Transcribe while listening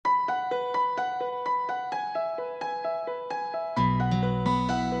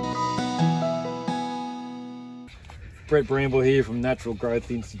Brett Bramble here from Natural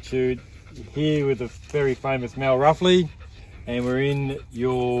Growth Institute, here with the very famous Mal Ruffley, and we're in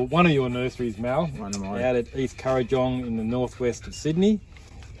one of your nurseries, Mal, One of mine. out at East Currajong in the northwest of Sydney.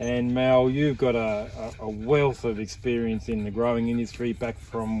 And Mal, you've got a wealth of experience in the growing industry back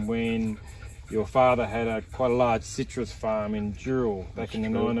from when your father had quite a large citrus farm in Dural back in the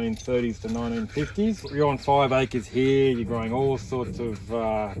 1930s to 1950s. You're on 5 acres here, you're growing all sorts of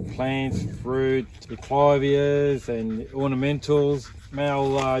plants, fruit, your clivias and ornamentals.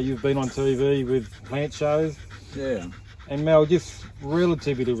 Mal, you've been on TV with plant shows. Yeah. And Mal, just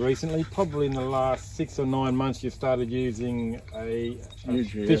relatively recently, probably in the last 6 or 9 months, you've started using a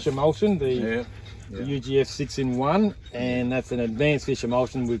fish emulsion, the UGF 6-in-1, and that's an advanced fish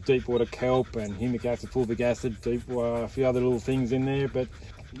emulsion with deep water kelp and humic acid, fulvic acid, a few other little things in there. But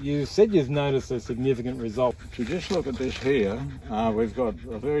you said you've noticed a significant result. So just look at this here. We've got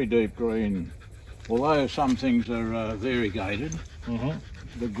a very deep green. Although some things are variegated,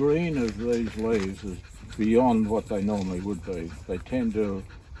 the green of these leaves is beyond what they normally would be. They tend to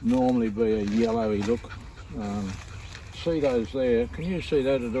normally be a yellowy look. See those there? Can you see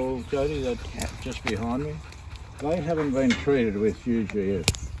that at all, Jody? That just behind me? They haven't been treated with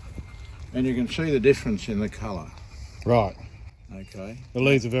UGF. And you can see the difference in the colour. Right. Okay. The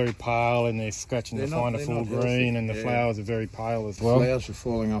leaves are very pale and they're scratching to find a full green, and the flowers are very pale as well. The flowers are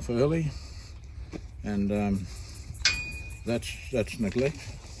falling off early, and that's neglect.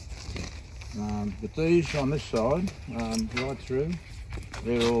 But these on this side, right through,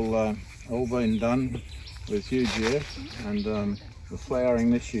 they're all been done with UGF, and the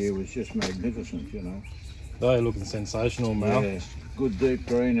flowering this year was just magnificent, you know. They're looking sensational, Mal. Yeah, good deep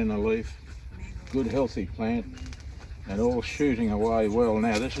green in the leaf, good healthy plant, and all shooting away well.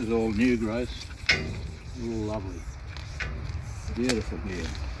 Now this is all new growth. Lovely. Beautiful here.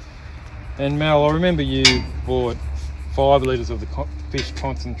 And Mal, I remember you bought 5 litres of the fish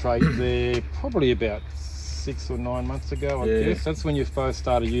concentrate there probably about 6 or 9 months ago, I guess. That's when you first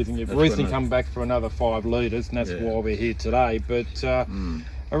started using it. You've recently come back for another 5 litres, and that's why we're here today. But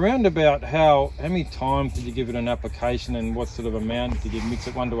around about how many times did you give it an application, and what sort of amount did you mix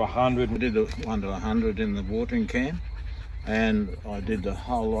it? 1 to 100? I did 1 to 100 in the watering can, and I did the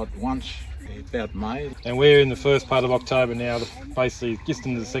whole lot once about May. And we're in the first part of October now, basically just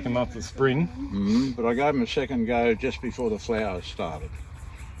into the second month of spring. But I gave them a second go just before the flowers started.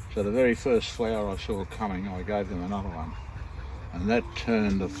 So the very first flower I saw coming, I gave them another one. And that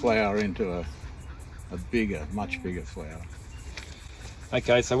turned the flower into a much bigger flower.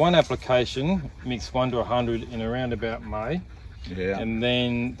 Okay, so one application, mix 1 to 100 in around about May. Yeah. And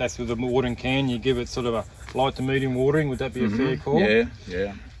then that's with the watering can, you give it sort of a light to medium watering. Would that be a fair call? Yeah,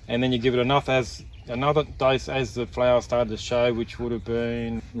 yeah. And then you give it another dose as the flowers started to show, which would have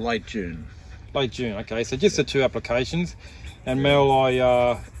been late June. Late June. Okay, so just the 2 applications. And Mel,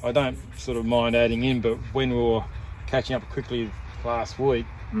 I don't sort of mind adding in, but when we were catching up quickly last week,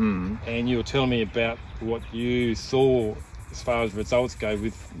 and you were telling me about what you saw as far as results go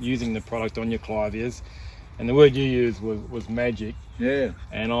with using the product on your clivias, and the word you used was magic. Yeah.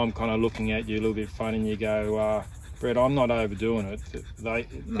 And I'm kind of looking at you a little bit funny, and you go, Brett, I'm not overdoing it.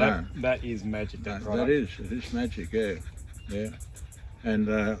 That is magic. It is magic, yeah. Yeah. And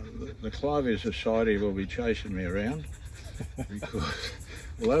the Clivias Society will be chasing me around because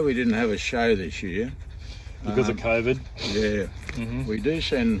although we didn't have a show this year because of COVID, we do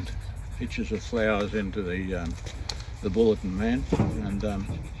send pictures of flowers into the bulletin man, and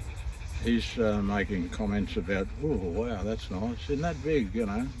he's making comments about, oh wow, that's nice, isn't that big, you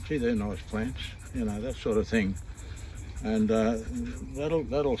know, gee, they're nice plants, you know, that sort of thing. And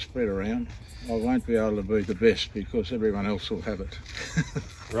that'll spread around. I won't be able to be the best because everyone else will have it.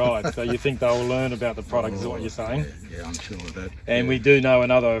 Right, so you think they'll learn about the product is what you're saying? Yeah, I'm sure of that. And we do know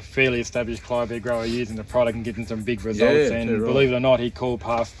another fairly established clivia grower using the product and getting some big results, and believe it or not, he called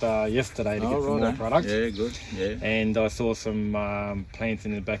past yesterday to get some more product. Yeah, good, yeah. And I saw some plants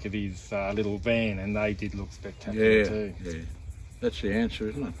in the back of his little van, and they did look spectacular too. Yeah, that's the answer,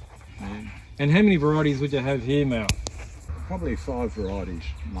 isn't it? Yeah. And how many varieties would you have here, Mal? Probably 5 varieties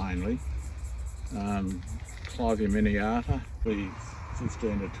mainly. Clivia miniata, be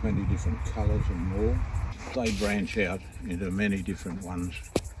 15 to 20 different colours and more. They branch out into many different ones,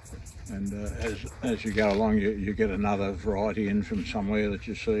 and as you go along you get another variety in from somewhere that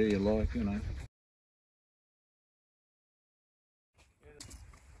you see you like, you know.